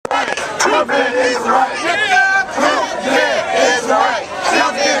Treatment is right. Treatment is right.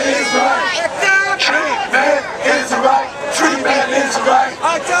 Treatment is right. Treatment is right. Treatment is right.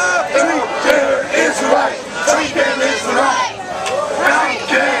 Healthcare is right. Treatment is right.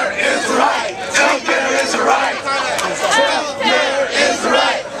 Healthcare is right. Healthcare is right. Healthcare is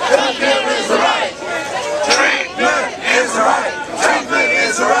right. Healthcare is right. Treatment is right. Treatment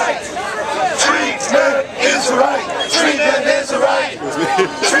is right. Treatment is right. Treatment is right. Treatment is right.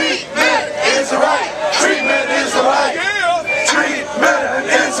 Treatment is right. Treatment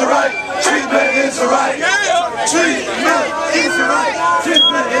is right. Treatment is right. Treatment is right.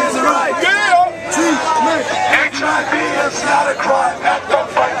 Treatment is right. Treatment. HIV is not a crime. Act up,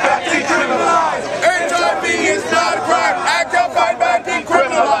 fight back, decriminalize. HIV is not a crime. Act up, fight back,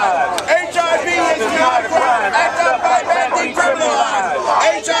 decriminalize. HIV is not a crime. Act up, fight back, decriminalize.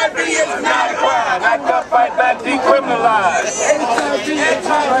 HIV is not a crime. Act up, fight back, decriminalize. HIV is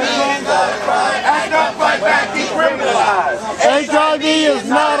not a crime. Act up, fight back, decriminalize. HIV is not a crime. Act up, fight back, decriminalize. HIV is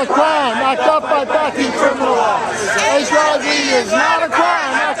not a crime. Act up, fight back, decriminalize. HIV is not a crime. Act up, fight back, decriminalize. HIV is not a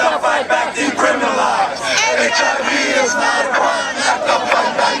crime. Act up, fight back, decriminalize.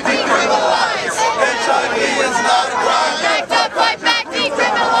 HIV is not a crime. Act up, fight back, decriminalize.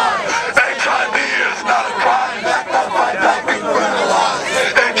 HIV is not a crime. Act up, fight back,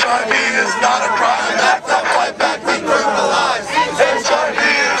 decriminalize. HIV is not a crime. Act up, fight back, decriminalize. HIV is not a crime. Act up, fight back, decriminalize. HIV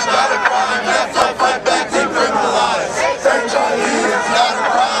is not a crime. Act up, fight back,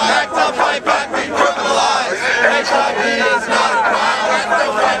 decriminalize. HIV is not a crime.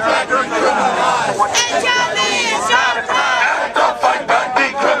 Act up, fight back, decriminalize. HIV is not a crime. Act up, fight back,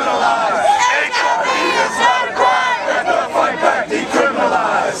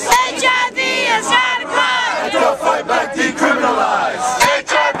 decriminalize. HIV is not a crime. Act up, fight back, decriminalize.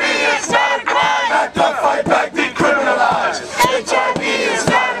 HIV is not a crime. Act up, fight back, decriminalize. HIV is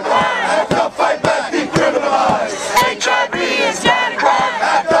not a crime. Act up, fight back, decriminalize. HIV is not a crime.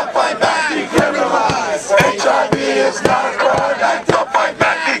 Act up, fight back, decriminalize. HIV is not a crime. Act up, fight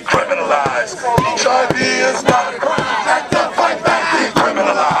back, decriminalize. HIV is not a crime. Act up, fight back,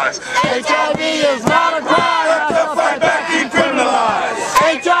 decriminalize. HIV is not a crime. Act up, fight back, decriminalize.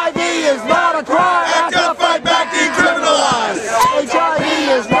 HIV is not a crime.